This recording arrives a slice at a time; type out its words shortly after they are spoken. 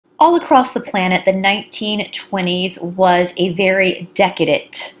All across the planet, the 1920s was a very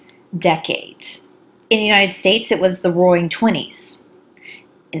decadent decade. In the United States, it was the Roaring Twenties.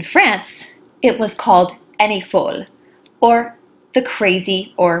 In France, it was called Année Folle, or the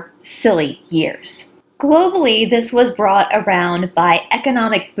crazy or silly years. Globally, this was brought around by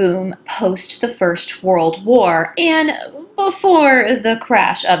economic boom post the First World War and before the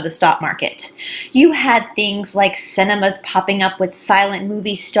crash of the stock market. You had things like cinemas popping up with silent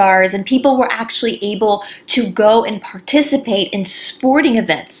movie stars, and people were actually able to go and participate in sporting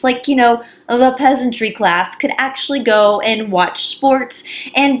events. Like, the peasantry class could actually go and watch sports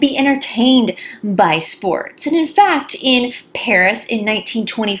and be entertained by sports. And in fact, in Paris in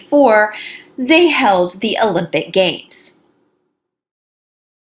 1924, they held the Olympic Games.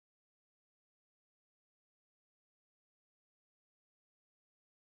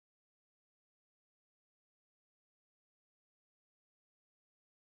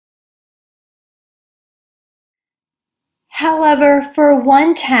 However, for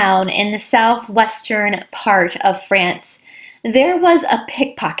one town in the southwestern part of France, there was a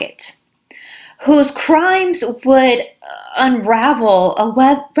pickpocket whose crimes would unravel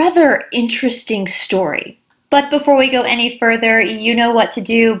a rather interesting story. But before we go any further, you know what to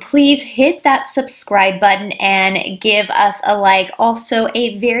do. Please hit that subscribe button and give us a like. Also,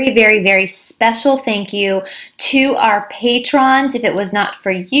 a very, very, very special thank you to our patrons. If it was not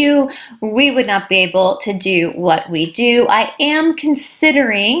for you, we would not be able to do what we do. I am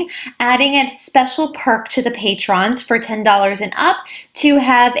considering adding a special perk to the patrons for $10 and up to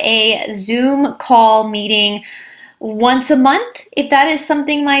have a Zoom call meeting once a month. If that is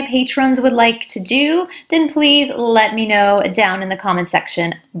something my patrons would like to do, then please let me know down in the comment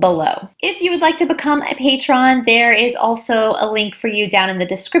section below. If you would like to become a patron, there is also a link for you down in the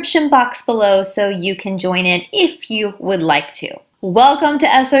description box below so you can join in if you would like to. Welcome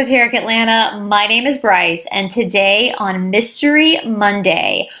to Esoteric Atlanta. My name is Bryce, and today on Mystery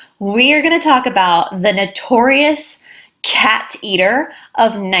Monday, we are going to talk about the notorious cat eater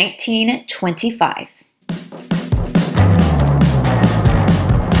of 1925.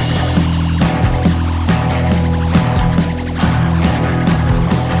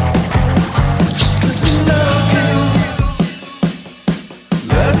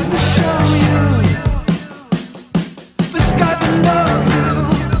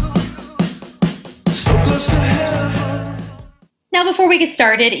 Now, before we get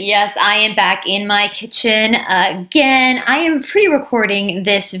started, yes, I am back in my kitchen again. I am pre-recording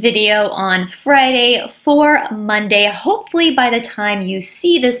this video on Friday for Monday. Hopefully, by the time you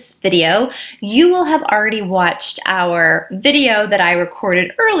see this video, you will have already watched our video that I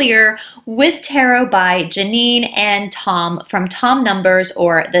recorded earlier with tarot by Janine and Tom from Tom Numbers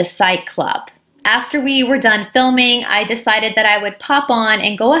or the Psych Club. After we were done filming, I decided that I would pop on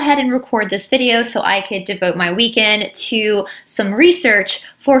and go ahead and record this video so I could devote my weekend to some research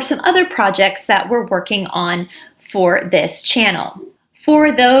for some other projects that we're working on for this channel.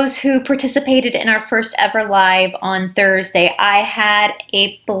 For those who participated in our first ever live on Thursday, I had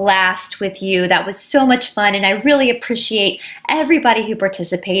a blast with you. That was so much fun, and I really appreciate everybody who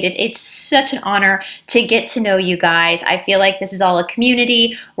participated. It's such an honor to get to know you guys. I feel like this is all a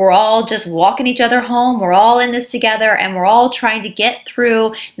community. We're all just walking each other home. We're all in this together, and we're all trying to get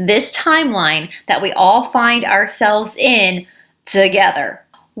through this timeline that we all find ourselves in together.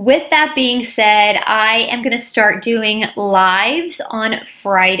 With that being said, I am going to start doing lives on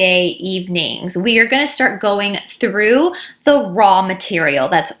Friday evenings. We are going to start going through the raw material.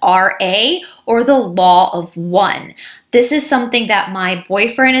 That's RA, or the Law of One. This is something that my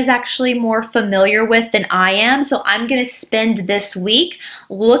boyfriend is actually more familiar with than I am, so I'm going to spend this week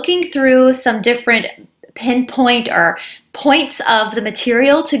looking through some different pinpoint or points of the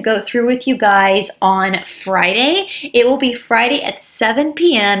material to go through with you guys on Friday. It will be Friday at 7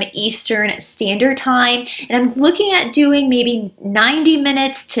 p.m. Eastern Standard Time, and I'm looking at doing maybe 90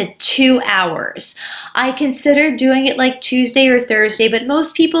 minutes to 2 hours. I considered doing it like Tuesday or Thursday, but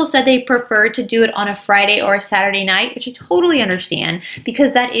most people said they prefer to do it on a Friday or a Saturday night, which I totally understand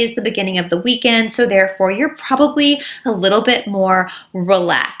because that is the beginning of the weekend, so therefore you're probably a little bit more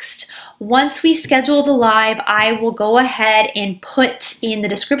relaxed. Once we schedule the live, I will go ahead and put in the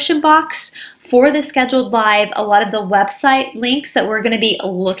description box for the scheduled live a lot of the website links that we're going to be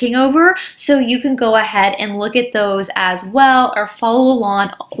looking over, so you can go ahead and look at those as well or follow along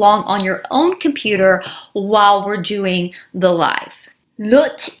on your own computer while we're doing the live.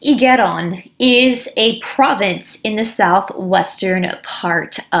 Lot-et-Garonne is a province in the southwestern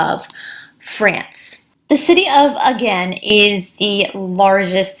part of France. The city of Agen is the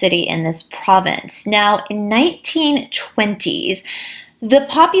largest city in this province. Now, in 1920s, The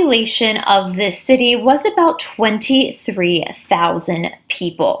population of this city was about 23,000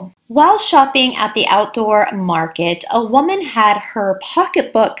 people. While shopping at the outdoor market, a woman had her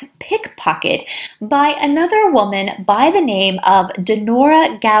pocketbook pickpocketed by another woman by the name of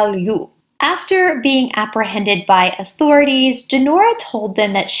Dinorah Galou. After being apprehended by authorities, Dinorah told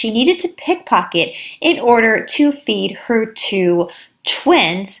them that she needed to pickpocket in order to feed her two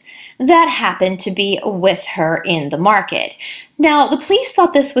twins that happened to be with her in the market. Now, the police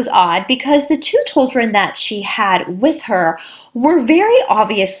thought this was odd because the two children that she had with her were very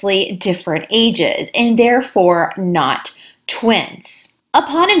obviously different ages and therefore not twins.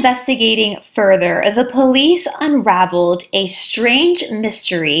 Upon investigating further, the police unraveled a strange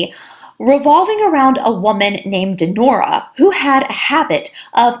mystery revolving around a woman named Dinorah who had a habit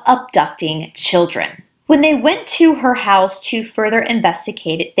of abducting children. When they went to her house to further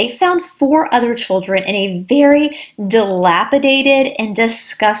investigate it, they found 4 other children in a very dilapidated and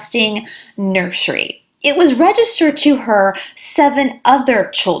disgusting nursery. It was registered to her 7 other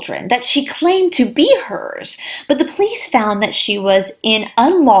children that she claimed to be hers, but the police found that she was in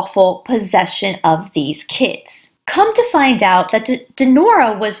unlawful possession of these kids. Come to find out that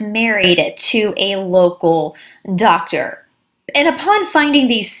Dinorah was married to a local doctor. And upon finding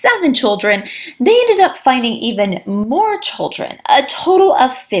these 7 children, they ended up finding even more children, a total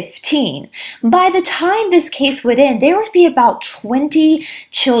of 15. By the time this case would end, there would be about 20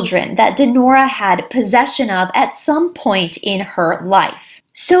 children that Dinorah had possession of at some point in her life.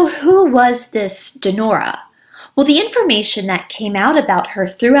 So who was this Dinorah? Well, the information that came out about her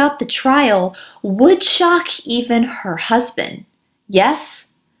throughout the trial would shock even her husband. Yes,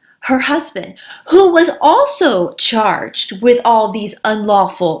 her husband, who was also charged with all these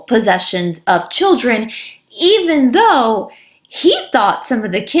unlawful possessions of children, even though he thought some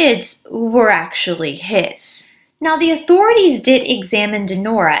of the kids were actually his. Now, the authorities did examine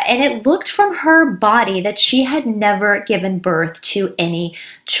Dinorah, and it looked from her body that she had never given birth to any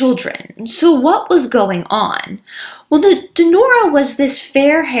children. So what was going on? Well, Dinorah was this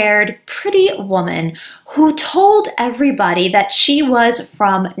fair-haired, pretty woman who told everybody that she was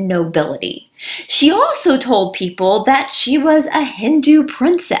from nobility. She also told people that she was a Hindu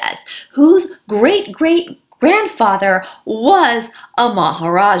princess whose great-great-grandfather was a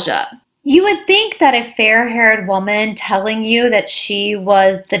Maharaja. You would think that a fair-haired woman telling you that she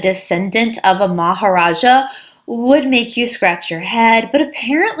was the descendant of a Maharaja would make you scratch your head, but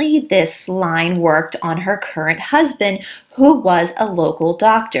apparently this line worked on her current husband, who was a local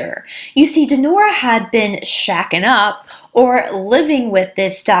doctor. You see, Dinorah had been shacking up or living with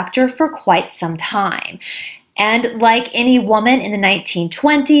this doctor for quite some time. And like any woman in the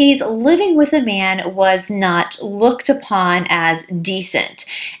 1920s, living with a man was not looked upon as decent.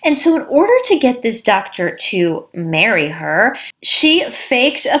 And so in order to get this doctor to marry her, she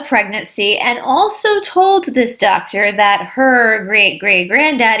faked a pregnancy and also told this doctor that her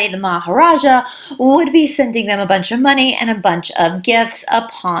great-great-granddaddy, the Maharaja, would be sending them a bunch of money and a bunch of gifts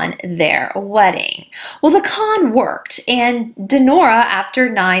upon their wedding. Well, the con worked, and Dinorah, after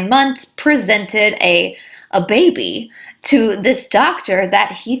 9 months, presented a baby to this doctor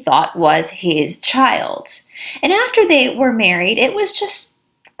that he thought was his child. And after they were married, it was just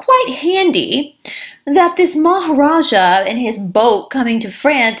quite handy that this Maharaja in his boat coming to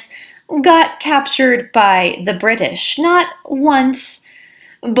France got captured by the British, not once,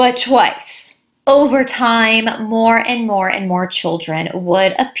 but twice. Over time, more and more children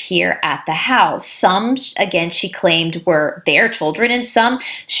would appear at the house. Some, again, she claimed were their children, and some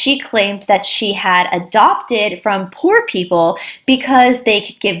she claimed that she had adopted from poor people because they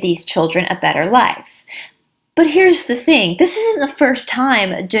could give these children a better life. But here's the thing, this isn't the first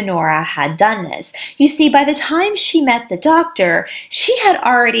time Dinorah had done this. You see, by the time she met the doctor, she had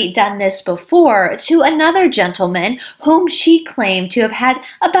already done this before to another gentleman whom she claimed to have had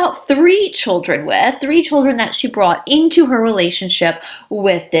about 3 children with, 3 children that she brought into her relationship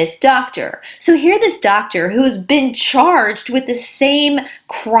with this doctor. So here this doctor, who's been charged with the same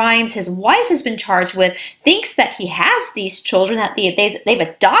crimes his wife has been charged with, thinks that he has these children, that they've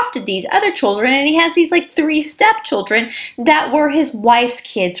adopted these other children, and he has these like 3 stepchildren that were his wife's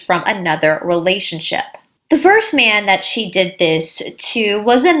kids from another relationship. The first man that she did this to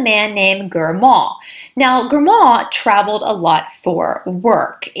was a man named Gourmand. Now, Gourmand traveled a lot for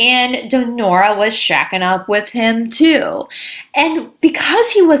work, and Dinorah was shacking up with him too. And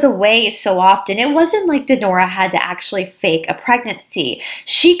because he was away so often, it wasn't like Dinorah had to actually fake a pregnancy.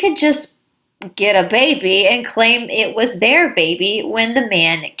 She could just get a baby and claim it was their baby when the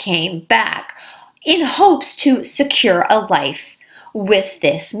man came back, in hopes to secure a life with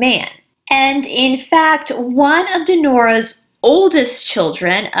this man. And in fact, one of Dinorah's oldest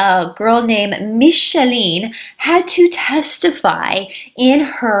children, a girl named Micheline, had to testify in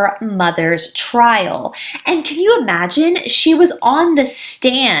her mother's trial. And can you imagine? She was on the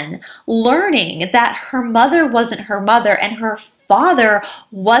stand learning that her mother wasn't her mother and her father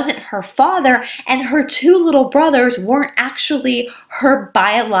wasn't her father, and her two little brothers weren't actually her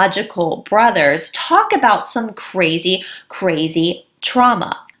biological brothers. Talk about some crazy, crazy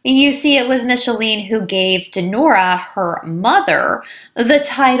trauma. You see, it was Micheline who gave Dinorah, her mother, the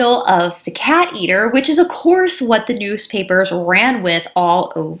title of the cat eater, which is of course what the newspapers ran with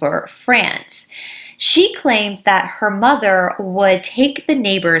all over France. She claimed that her mother would take the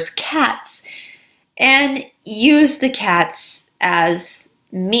neighbors' cats and use the cats as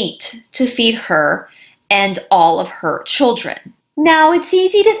meat to feed her and all of her children. Now, it's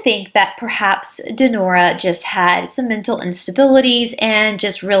easy to think that perhaps Dinorah just had some mental instabilities and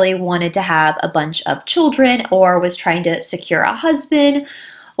just really wanted to have a bunch of children or was trying to secure a husband,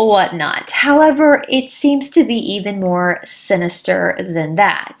 whatnot. However, it seems to be even more sinister than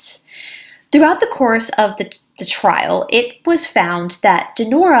that. Throughout the course of the trial, it was found that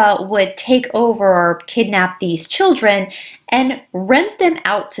Dinorah would take over or kidnap these children and rent them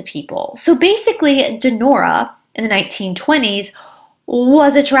out to people. So basically, Dinorah in the 1920s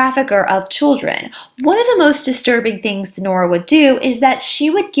was a trafficker of children. One of the most disturbing things Dinorah would do is that she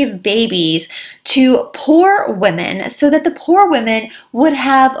would give babies to poor women so that the poor women would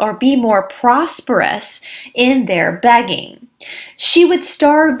have or be more prosperous in their begging. She would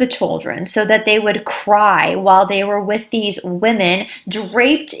starve the children so that they would cry while they were with these women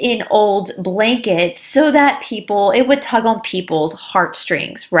draped in old blankets so that it would tug on people's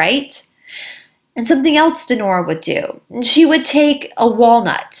heartstrings, right? And something else Dinorah would do, she would take a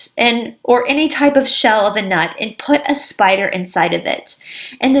walnut or any type of shell of a nut and put a spider inside of it,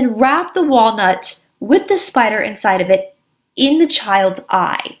 and then wrap the walnut with the spider inside of it in the child's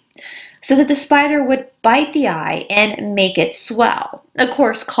eye, so that the spider would bite the eye and make it swell, of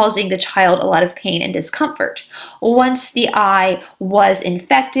course causing the child a lot of pain and discomfort. Once the eye was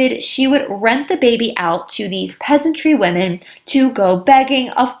infected, she would rent the baby out to these peasantry women to go begging,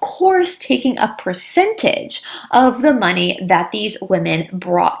 of course taking a percentage of the money that these women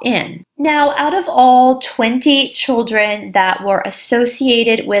brought in. Now, out of all 20 children that were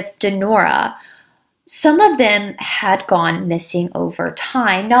associated with Dinorah, some of them had gone missing over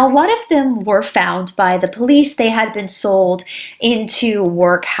time. Now, a lot of them were found by the police. They had been sold into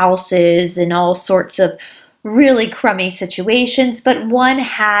workhouses and all sorts of really crummy situations, but one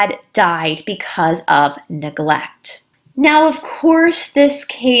had died because of neglect. Now, of course, this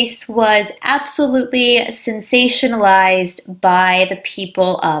case was absolutely sensationalized by the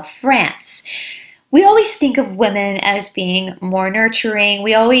people of France. We always think of women as being more nurturing.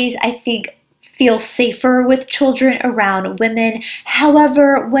 We always, I think, feel safer with children around women.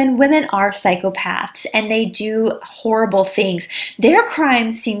 However, when women are psychopaths and they do horrible things, their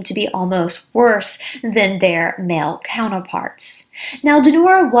crimes seem to be almost worse than their male counterparts. Now,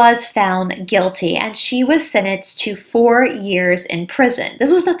 Dinorah was found guilty and she was sentenced to 4 years in prison.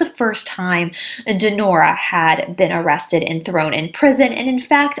 This was not the first time Dinorah had been arrested and thrown in prison. And in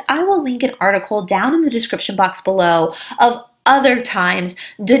fact, I will link an article down in the description box below of other times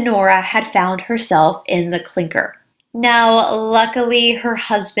Dinorah had found herself in the clinker. Now, luckily, her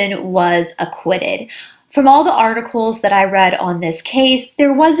husband was acquitted. From all the articles that I read on this case,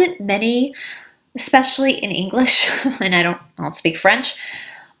 there wasn't many, especially in English, and I don't speak French,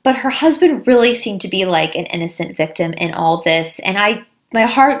 but her husband really seemed to be like an innocent victim in all this, and my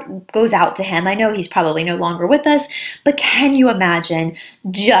heart goes out to him. I know he's probably no longer with us, but can you imagine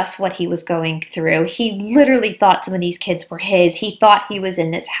just what he was going through? He literally thought some of these kids were his. He thought he was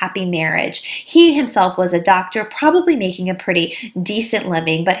in this happy marriage. He himself was a doctor, probably making a pretty decent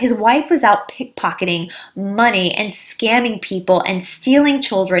living, but his wife was out pickpocketing money and scamming people and stealing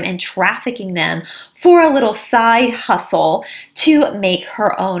children and trafficking them for a little side hustle to make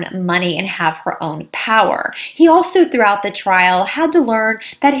her own money and have her own power. He also, throughout the trial, had to learn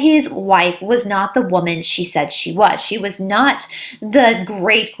that his wife was not the woman she said she was. She was not the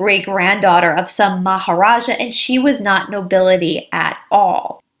great-great-granddaughter of some Maharaja, and she was not nobility at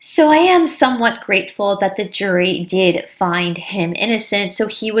all. So I am somewhat grateful that the jury did find him innocent, so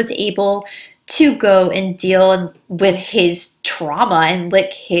he was able to go and deal with his trauma and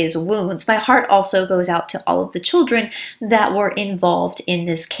lick his wounds. My heart also goes out to all of the children that were involved in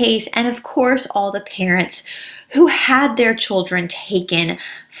this case, and of course all the parents who had their children taken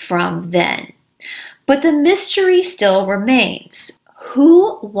from them. But the mystery still remains.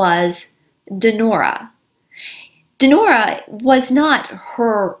 Who was Dinorah? Dinorah was not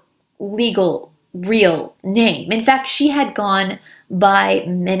her legal real name. In fact, she had gone by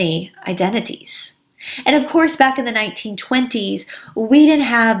many identities. And of course, back in the 1920s, we didn't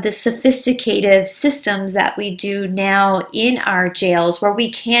have the sophisticated systems that we do now in our jails where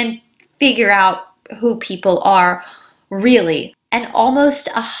we can figure out who people are really. And almost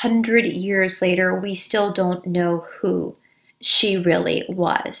 100 years later, we still don't know who she really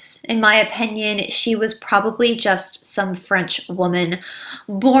was. In my opinion, she was probably just some French woman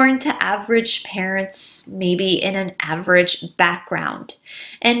born to average parents, maybe in an average background.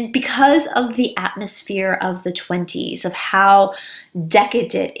 And because of the atmosphere of the 20s, of how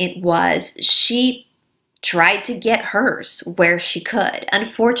decadent it was, she tried to get hers where she could.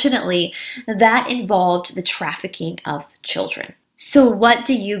 Unfortunately, that involved the trafficking of children. So what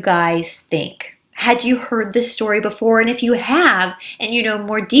do you guys think? Had you heard this story before? And if you have, and you know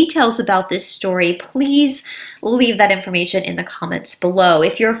more details about this story, please leave that information in the comments below.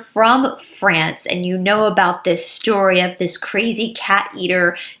 If you're from France and you know about this story of this crazy cat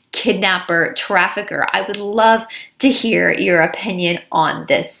eater, kidnapper, trafficker, I would love to hear your opinion on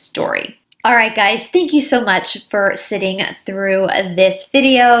this story. All right, guys, thank you so much for sitting through this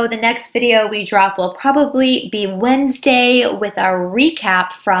video. The next video we drop will probably be Wednesday with our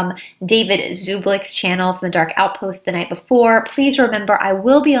recap from David Zublick's channel from the Dark Outpost the night before. Please remember, I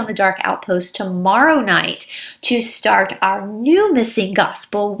will be on the Dark Outpost tomorrow night to start our new missing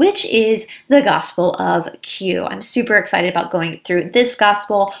gospel, which is the Gospel of Q. I'm super excited about going through this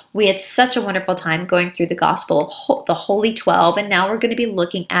gospel. We had such a wonderful time going through the Gospel of the Holy 12, and now we're going to be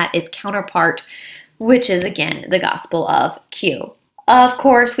looking at its counterpart, which is again the Gospel of Q. Of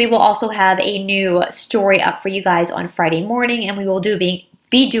course, we will also have a new story up for you guys on Friday morning, and we will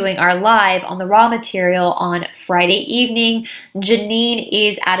be doing our live on the raw material on Friday evening. Janine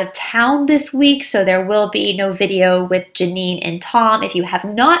is out of town this week, so there will be no video with Janine and Tom. If you have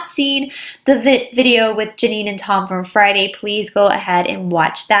not seen the video with Janine and Tom from Friday, please go ahead and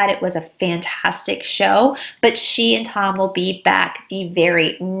watch that. It was a fantastic show, but she and Tom will be back the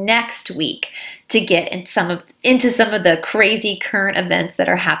very next week to get into some of the crazy current events that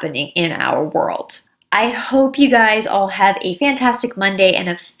are happening in our world. I hope you guys all have a fantastic Monday and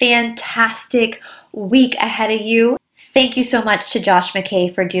a fantastic week ahead of you. Thank you so much to Josh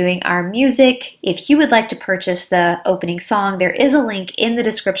McKay for doing our music. If you would like to purchase the opening song, there is a link in the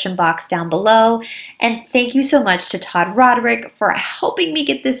description box down below. And thank you so much to Todd Roderick for helping me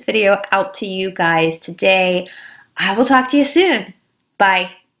get this video out to you guys today. I will talk to you soon.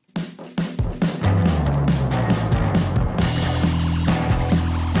 Bye.